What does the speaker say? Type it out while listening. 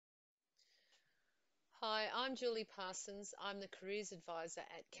Hi, I'm Julie Parsons. I'm the Careers Advisor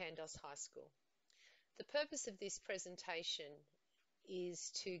at Kandos High School. The purpose of this presentation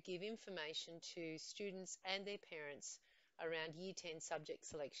is to give information to students and their parents around Year 10 subject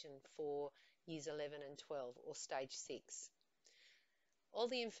selection for Years 11 and 12 or Stage 6. All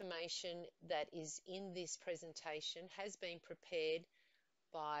the information that is in this presentation has been prepared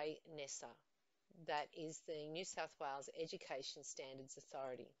by NESA, that is the New South Wales Education Standards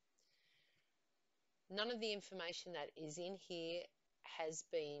Authority. None of the information that is in here has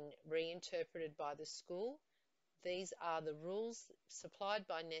been reinterpreted by the school. These are the rules supplied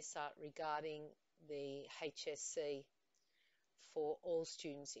by NESA regarding the HSC for all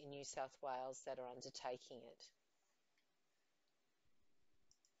students in New South Wales that are undertaking it.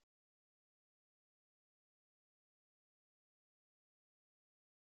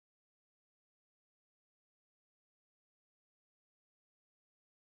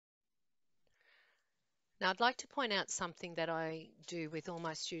 Now, I'd like to point out something that I do with all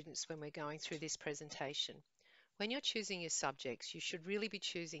my students when we're going through this presentation. When you're choosing your subjects, you should really be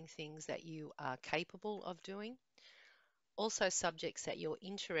choosing things that you are capable of doing, also subjects that you're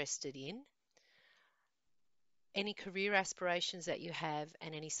interested in, any career aspirations that you have,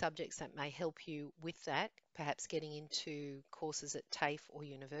 and any subjects that may help you with that, perhaps getting into courses at TAFE or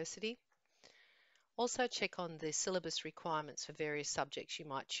university. Also check on the syllabus requirements for various subjects you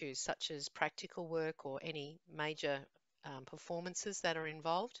might choose, such as practical work or any major performances that are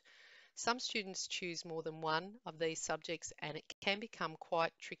involved. Some students choose more than one of these subjects, and it can become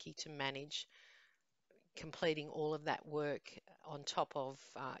quite tricky to manage completing all of that work on top of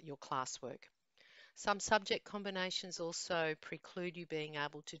your classwork. Some subject combinations also preclude you being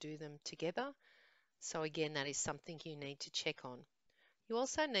able to do them together. So again, that is something you need to check on. You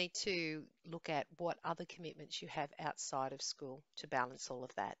also need to look at what other commitments you have outside of school to balance all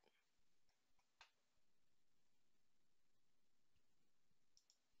of that.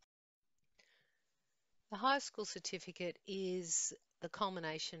 The high school certificate is the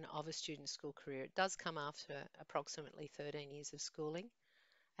culmination of a student's school career. It does come after approximately 13 years of schooling,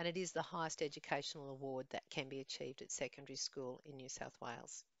 and it is the highest educational award that can be achieved at secondary school in New South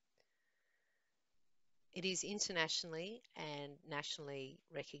Wales. It is internationally and nationally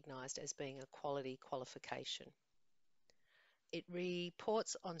recognised as being a quality qualification. It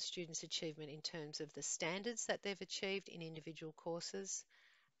reports on students' achievement in terms of the standards that they've achieved in individual courses,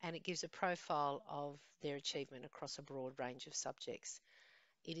 and it gives a profile of their achievement across a broad range of subjects.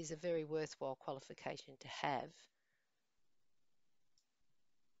 It is a very worthwhile qualification to have.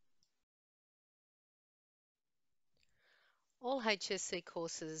 All HSC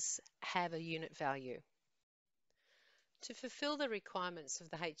courses have a unit value. To fulfil the requirements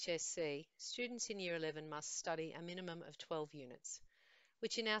of the HSC, students in Year 11 must study a minimum of 12 units,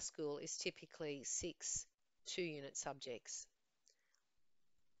 which in our school is typically 6 two-unit subjects.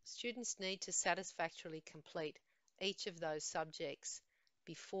 Students need to satisfactorily complete each of those subjects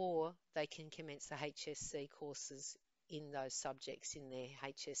before they can commence the HSC courses in those subjects in their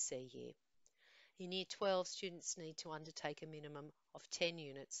HSC year. In Year 12, students need to undertake a minimum of 10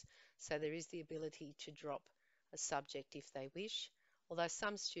 units, so there is the ability to drop a subject if they wish, although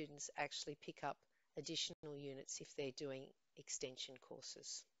some students actually pick up additional units if they're doing extension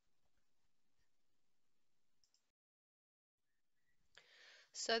courses.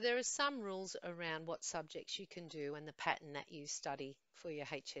 So there are some rules around what subjects you can do and the pattern that you study for your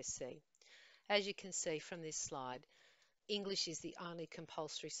HSC. As you can see from this slide, English is the only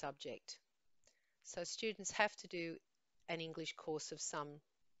compulsory subject. So students have to do an English course of some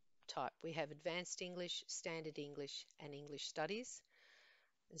type. We have Advanced English, Standard English, and English Studies.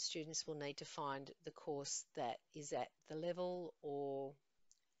 And students will need to find the course that is at the level or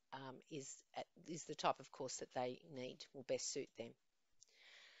is the type of course that they need, will best suit them.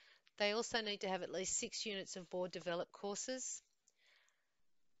 They also need to have at least 6 units of board developed courses,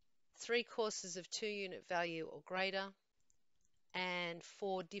 3 courses of 2-unit value or greater, and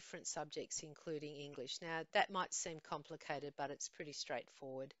 4 different subjects including English. Now that might seem complicated, but it's pretty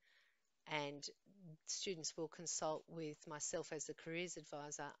straightforward, and students will consult with myself as the careers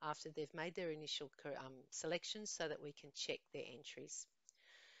advisor after they've made their initial selections so that we can check their entries.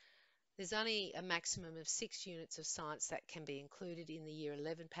 There's only a maximum of 6 units of science that can be included in the Year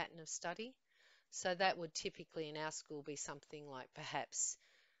 11 pattern of study. So that would typically in our school be something like perhaps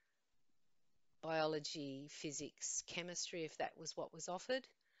biology, physics, chemistry, if that was what was offered.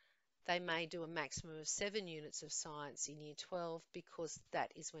 They may do a maximum of 7 units of science in Year 12 because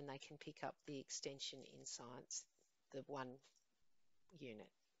that is when they can pick up the extension in science, the 1 unit.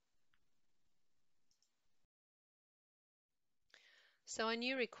 So a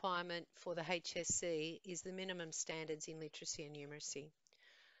new requirement for the HSC is the minimum standards in literacy and numeracy.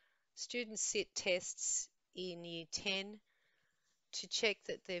 Students sit tests in Year 10 to check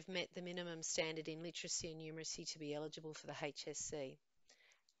that they've met the minimum standard in literacy and numeracy to be eligible for the HSC.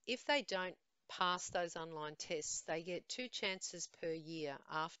 If they don't pass those online tests, they get 2 chances per year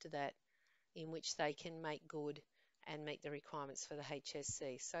after that in which they can make good and meet the requirements for the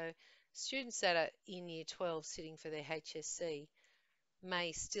HSC. So students that are in Year 12 sitting for their HSC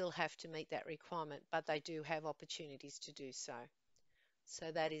may still have to meet that requirement, but they do have opportunities to do so.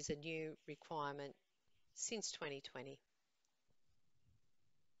 So that is a new requirement since 2020.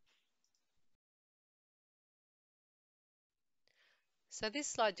 So this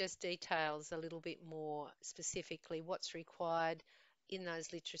slide just details a little bit more specifically what's required in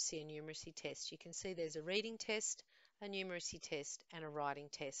those literacy and numeracy tests. You can see there's a reading test, a numeracy test, and a writing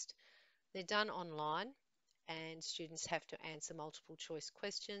test. They're done online, and students have to answer multiple choice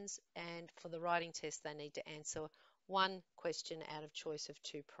questions, and for the writing test they need to answer one question out of choice of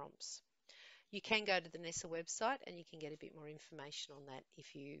 2 prompts. You can go to the NESA website and you can get a bit more information on that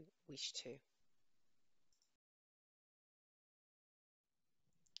if you wish to.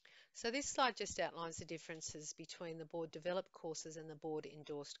 So this slide just outlines the differences between the board developed courses and the board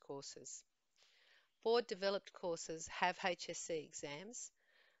endorsed courses. Board developed courses have HSC exams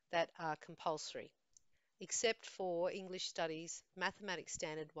that are compulsory, except for English Studies, Mathematics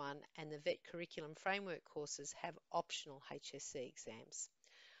Standard 1 and the VET Curriculum Framework courses have optional HSC exams.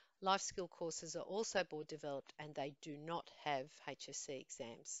 Life skill courses are also board developed and they do not have HSC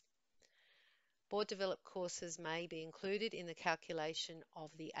exams. Board developed courses may be included in the calculation of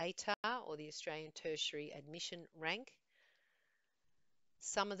the ATAR or the Australian Tertiary Admission Rank.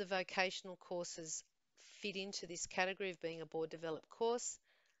 Some of the vocational courses fit into this category of being a board developed course,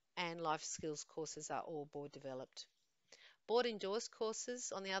 and life skills courses are all board developed. Board endorsed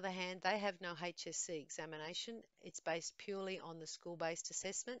courses, on the other hand, they have no HSC examination. It's based purely on the school-based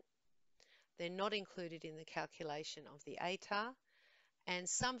assessment. They're not included in the calculation of the ATAR, and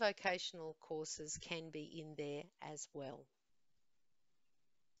some vocational courses can be in there as well.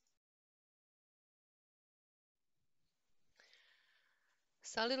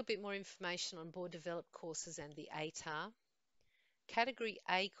 So a little bit more information on board developed courses and the ATAR. Category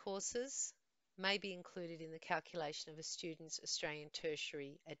A courses may be included in the calculation of a student's Australian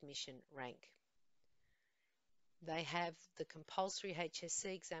Tertiary Admission Rank. They have the compulsory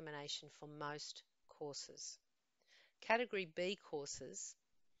HSC examination for most courses. Category B courses,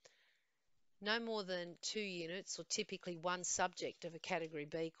 no more than 2 units or typically 1 subject of a Category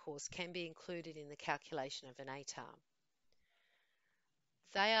B course can be included in the calculation of an ATAR.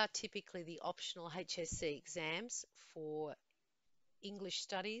 They are typically the optional HSC exams for English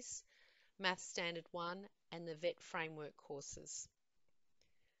Studies, Math Standard 1 and the VET Framework courses.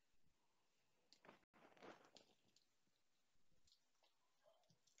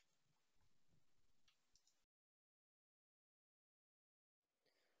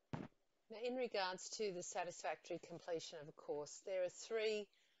 Now, in regards to the satisfactory completion of a course, there are 3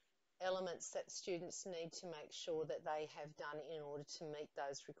 elements that students need to make sure that they have done in order to meet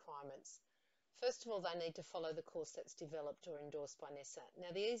those requirements. First of all, they need to follow the course that's developed or endorsed by NESA.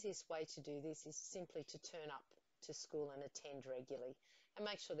 Now, the easiest way to do this is simply to turn up to school and attend regularly and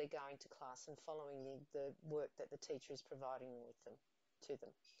make sure they're going to class and following the work that the teacher is providing to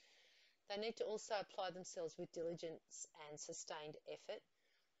them. They need to also apply themselves with diligence and sustained effort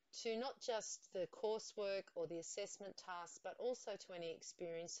to not just the coursework or the assessment tasks, but also to any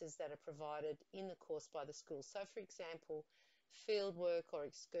experiences that are provided in the course by the school. So, for example, field work or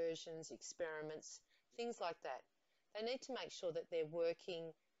excursions, experiments, things like that. They need to make sure that they're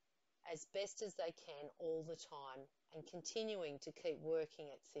working as best as they can all the time and continuing to keep working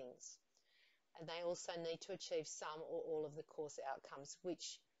at things. And they also need to achieve some or all of the course outcomes,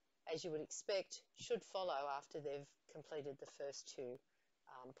 which, as you would expect, should follow after they've completed the first 2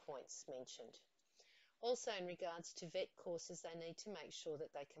 points mentioned. Also, in regards to VET courses, they need to make sure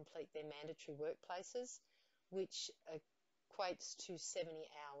that they complete their mandatory workplaces, which equates to 70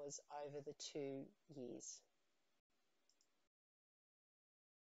 hours over the 2 years.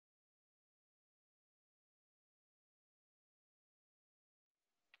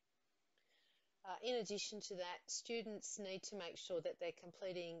 In addition to that, students need to make sure that they're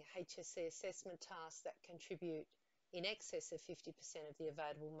completing HSC assessment tasks that contribute in excess of 50% of the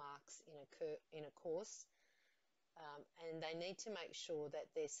available marks in a course, and they need to make sure that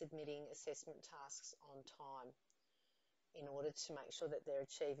they're submitting assessment tasks on time in order to make sure that they're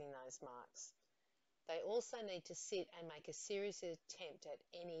achieving those marks. They also need to sit and make a serious attempt at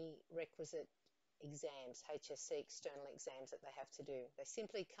any requisite exams, HSC external exams that they have to do. They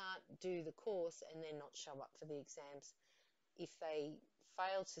simply can't do the course and then not show up for the exams. If they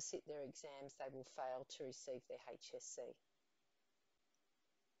fail to sit their exams, they will fail to receive their HSC.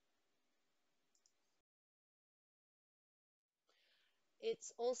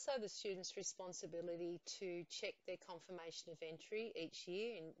 It's also the student's responsibility to check their confirmation of entry each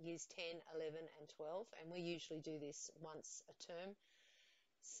year in years 10, 11 and 12, and we usually do this once a term.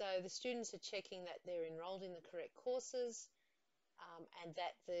 So the students are checking that they're enrolled in the correct courses and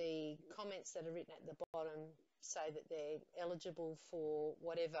that the comments that are written at the bottom say that they're eligible for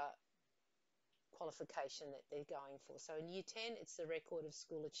whatever qualification that they're going for. So in Year 10, it's the Record of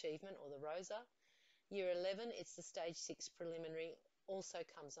School Achievement, or the ROSA. Year 11, it's the Stage 6 Preliminary, also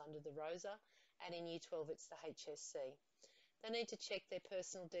comes under the ROSA. And in Year 12, it's the HSC. They need to check their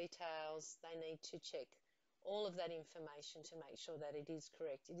personal details. They need to check all of that information to make sure that it is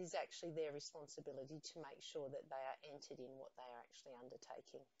correct. It is actually their responsibility to make sure that they are entered in what they are actually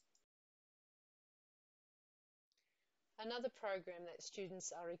undertaking. Another program that students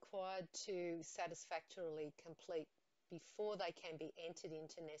are required to satisfactorily complete before they can be entered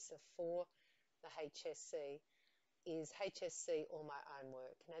into NESA for the HSC is HSC or My Own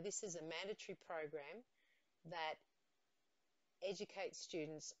Work. Now, this is a mandatory program that educates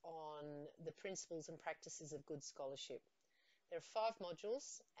students on the principles and practices of good scholarship. There are 5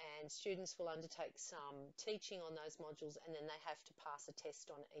 modules, and students will undertake some teaching on those modules, and then they have to pass a test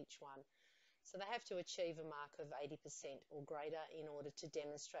on each one. So they have to achieve a mark of 80% or greater in order to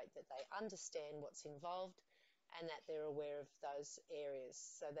demonstrate that they understand what's involved and that they're aware of those areas.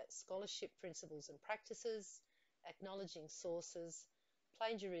 So that's scholarship principles and practices, acknowledging sources,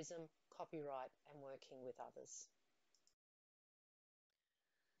 plagiarism, copyright, and working with others.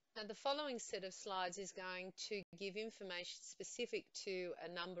 Now, the following set of slides is going to give information specific to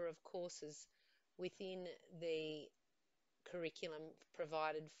a number of courses within the curriculum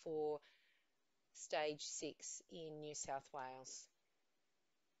provided for Stage 6 in New South Wales.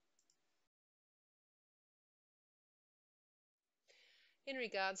 In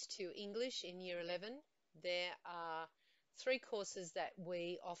regards to English in Year 11, there are 3 courses that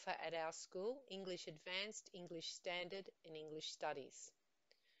we offer at our school: English Advanced, English Standard and English Studies.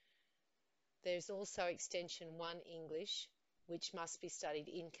 There's also Extension 1 English, which must be studied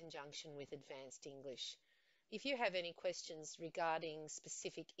in conjunction with Advanced English. If you have any questions regarding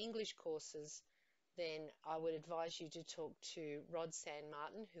specific English courses, then I would advise you to talk to Rod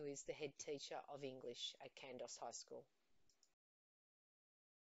Sandmartin, who is the head teacher of English at Kandos High School.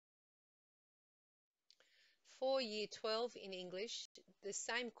 For Year 12 in English, the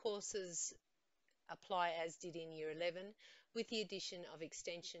same courses apply as did in Year 11, with the addition of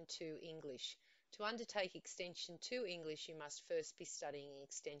Extension 2 English. To undertake Extension 2 English, you must first be studying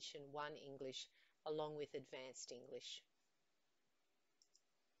Extension 1 English along with Advanced English.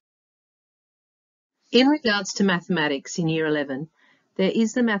 In regards to mathematics in Year 11, there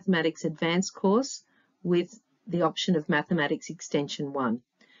is the Mathematics Advanced course with the option of Mathematics Extension 1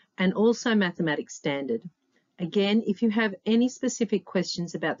 and also Mathematics Standard. Again, if you have any specific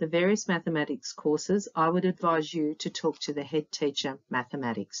questions about the various mathematics courses, I would advise you to talk to the head teacher,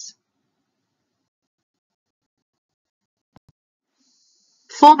 Mathematics.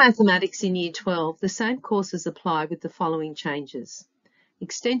 For mathematics in Year 12, the same courses apply with the following changes.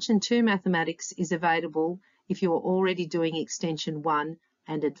 Extension 2 Mathematics is available if you are already doing Extension 1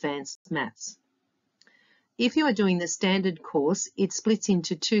 and Advanced Maths. If you are doing the Standard course, it splits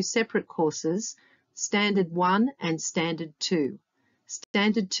into 2 separate courses, Standard 1 and Standard 2.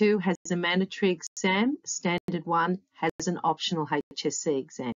 Standard 2 has a mandatory exam, Standard 1 has an optional HSC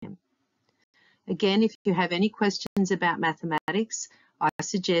exam. Again, if you have any questions about mathematics, I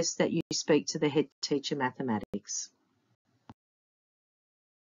suggest that you speak to the head teacher, Mathematics.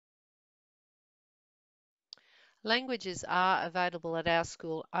 Languages are available at our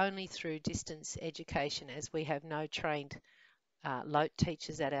school only through distance education, as we have no trained LOTE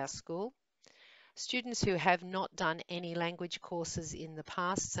teachers at our school. Students who have not done any language courses in the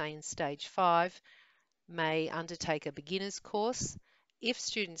past, say in Stage 5, may undertake a beginner's course. If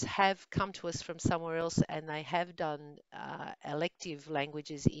students have come to us from somewhere else and they have done elective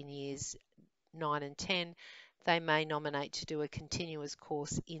languages in Years 9 and 10, they may nominate to do a continuous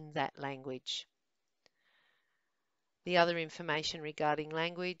course in that language. The other information regarding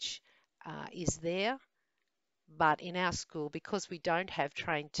language is there, but in our school, because we don't have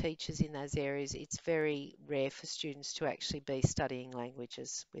trained teachers in those areas, it's very rare for students to actually be studying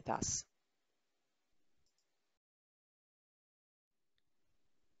languages with us.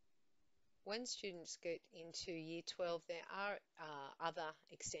 When students get into Year 12, there are other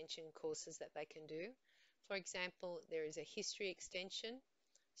extension courses that they can do. For example, there is a history extension.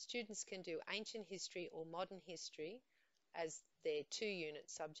 Students can do ancient history or modern history as their 2-unit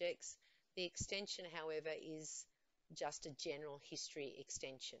subjects. The extension, however, is just a general history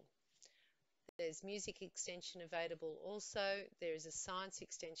extension. There's music extension available also. There is a science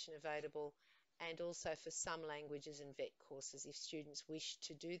extension available, and also for some languages and vet courses. If students wish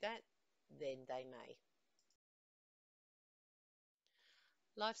to do that, then they may.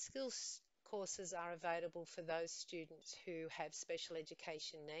 Life skills courses are available for those students who have special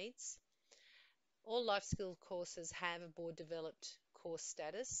education needs. All life skill courses have a board developed course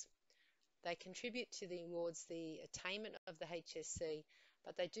status. They contribute towards the attainment of the HSC,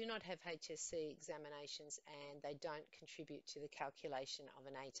 but they do not have HSC examinations and they don't contribute to the calculation of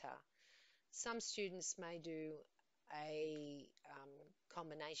an ATAR. Some students may do a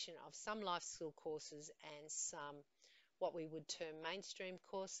combination of some life skill courses and some what we would term mainstream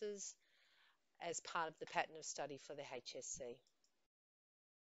courses as part of the pattern of study for the HSC.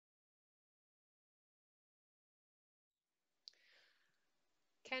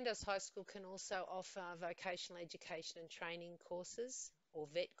 Kandos High School can also offer vocational education and training courses or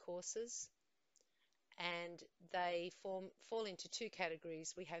VET courses, and they fall into 2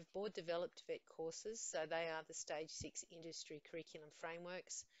 categories. We have board developed VET courses, so they are the Stage 6 industry curriculum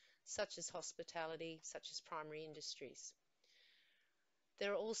frameworks, such as hospitality, such as primary industries.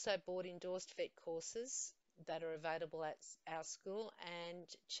 There are also board endorsed VET courses that are available at our school, and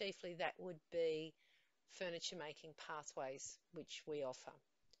chiefly that would be furniture making pathways, which we offer.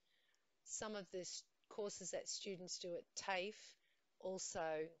 Some of the courses that students do at TAFE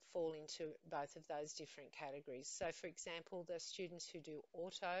also fall into both of those different categories. So for example, the students who do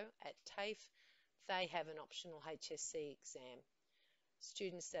auto at TAFE, they have an optional HSC exam.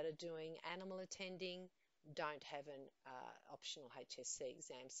 Students that are doing animal attending don't have an optional HSC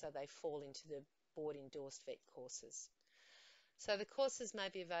exam, so they fall into the board endorsed VET courses. So the courses may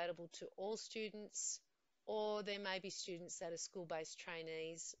be available to all students, or there may be students that are school-based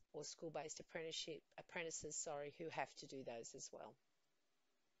trainees or school-based apprentices, who have to do those as well.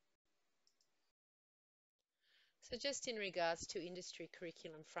 So just in regards to industry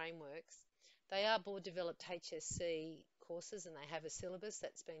curriculum frameworks, they are board developed HSC courses and they have a syllabus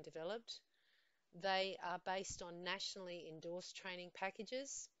that's been developed. They are based on nationally endorsed training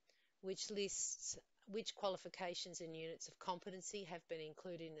packages, which lists which qualifications and units of competency have been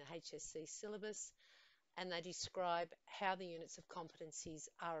included in the HSC syllabus, and they describe how the units of competencies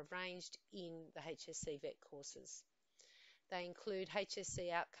are arranged in the HSC VET courses. They include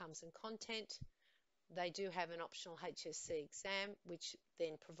HSC outcomes and content. They do have an optional HSC exam, which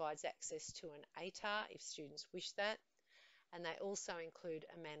then provides access to an ATAR if students wish that. And they also include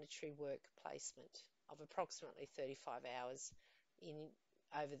a mandatory work placement of approximately 35 hours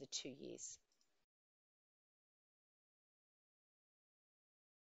over the 2 years.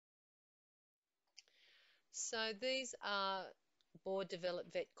 So these are board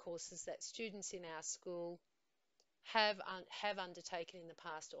developed VET courses that students in our school have undertaken in the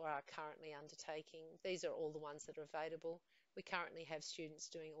past or are currently undertaking. These are all the ones that are available. We currently have students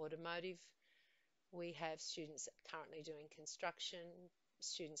doing automotive. We have students currently doing construction,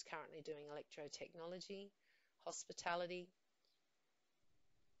 students currently doing electrotechnology, hospitality.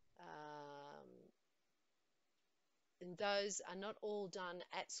 And those are not all done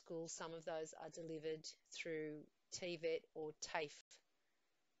at school. Some of those are delivered through TVET or TAFE,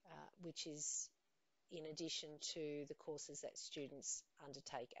 which is in addition to the courses that students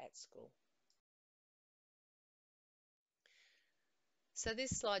undertake at school. So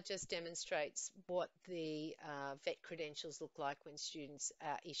this slide just demonstrates what the VET credentials look like when students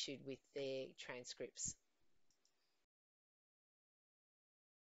are issued with their transcripts.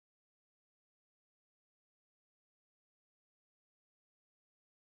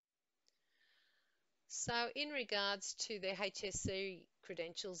 So in regards to their HSC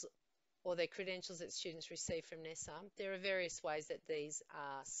credentials or their credentials that students receive from NESA, there are various ways that these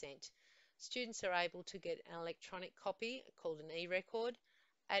are sent. Students are able to get an electronic copy called an e-record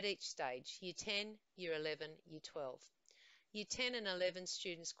at each stage, Year 10, Year 11, Year 12. Year 10 and 11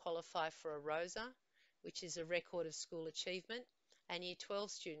 students qualify for a ROSA, which is a record of school achievement, and Year 12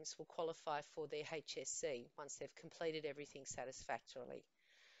 students will qualify for their HSC once they've completed everything satisfactorily.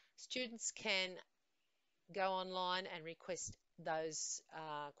 Students can go online and request those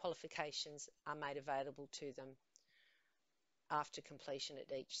qualifications are made available to them after completion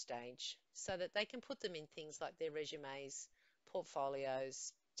at each stage so that they can put them in things like their resumes,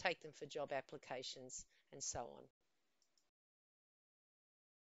 portfolios, take them for job applications and so on.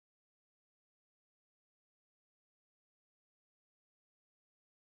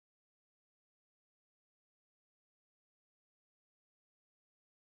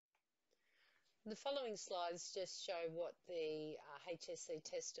 The following slides just show what the HSC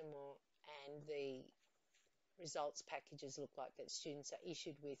testimonial and the results packages look like that students are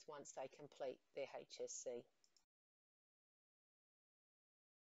issued with once they complete their HSC.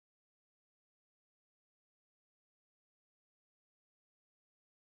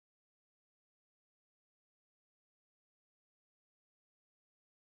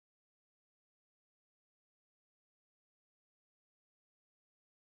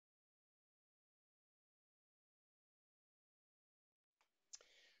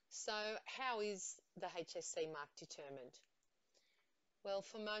 So how is the HSC mark determined? Well,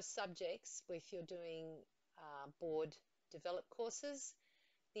 for most subjects, if you're doing board developed courses,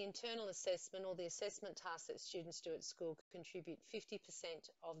 the internal assessment or the assessment tasks that students do at school contribute 50%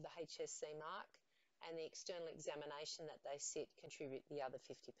 of the HSC mark, and the external examination that they sit contribute the other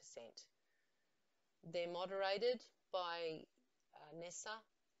 50%. They're moderated by NESA,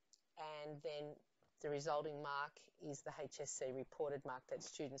 and then the resulting mark is the HSC reported mark that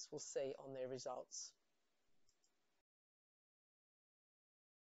students will see on their results.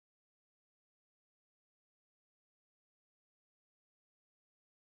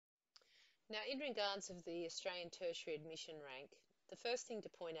 Now, in regards of the Australian Tertiary Admission Rank, the first thing to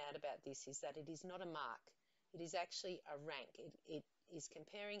point out about this is that it is not a mark. It is actually a rank. It is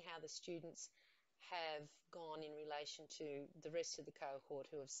comparing how the students have gone in relation to the rest of the cohort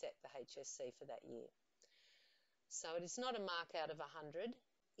who have set the HSC for that year. So it is not a mark out of 100.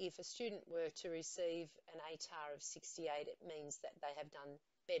 If a student were to receive an ATAR of 68, it means that they have done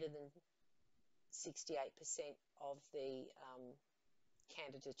better than 68% of the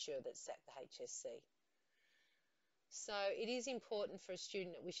candidature that sat the HSC. So it is important for a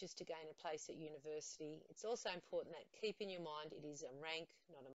student that wishes to gain a place at university. It's also important that keep in your mind it is a rank,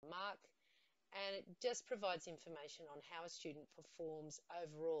 not a mark, and it just provides information on how a student performs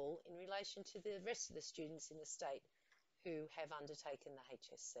overall in relation to the rest of the students in the state who have undertaken the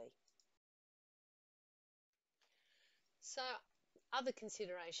HSC. So other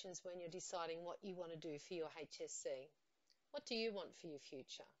considerations when you're deciding what you want to do for your HSC. What do you want for your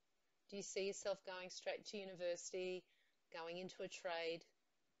future? Do you see yourself going straight to university, going into a trade,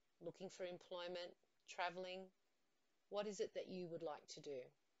 looking for employment, travelling? What is it that you would like to do?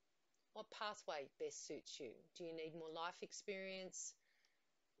 What pathway best suits you? Do you need more life experience?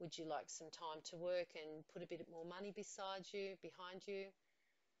 Would you like some time to work and put a bit more money behind you?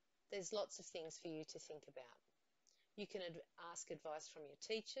 There's lots of things for you to think about. You can ask advice from your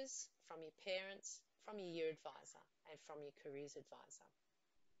teachers, from your parents, from your year advisor, and from your careers advisor.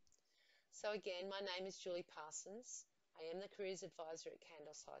 So again, my name is Julie Parsons. I am the careers advisor at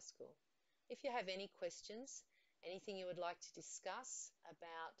Kandos High School. If you have any questions, anything you would like to discuss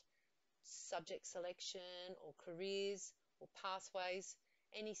about subject selection or careers or pathways,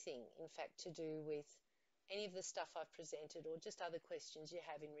 anything in fact to do with any of the stuff I've presented or just other questions you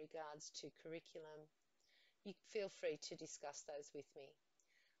have in regards to curriculum, you feel free to discuss those with me.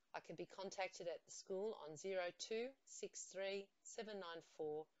 I can be contacted at the school on 0263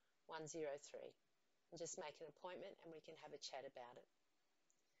 794 103 and just make an appointment and we can have a chat about it.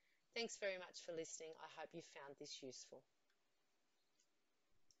 Thanks very much for listening. I hope you found this useful.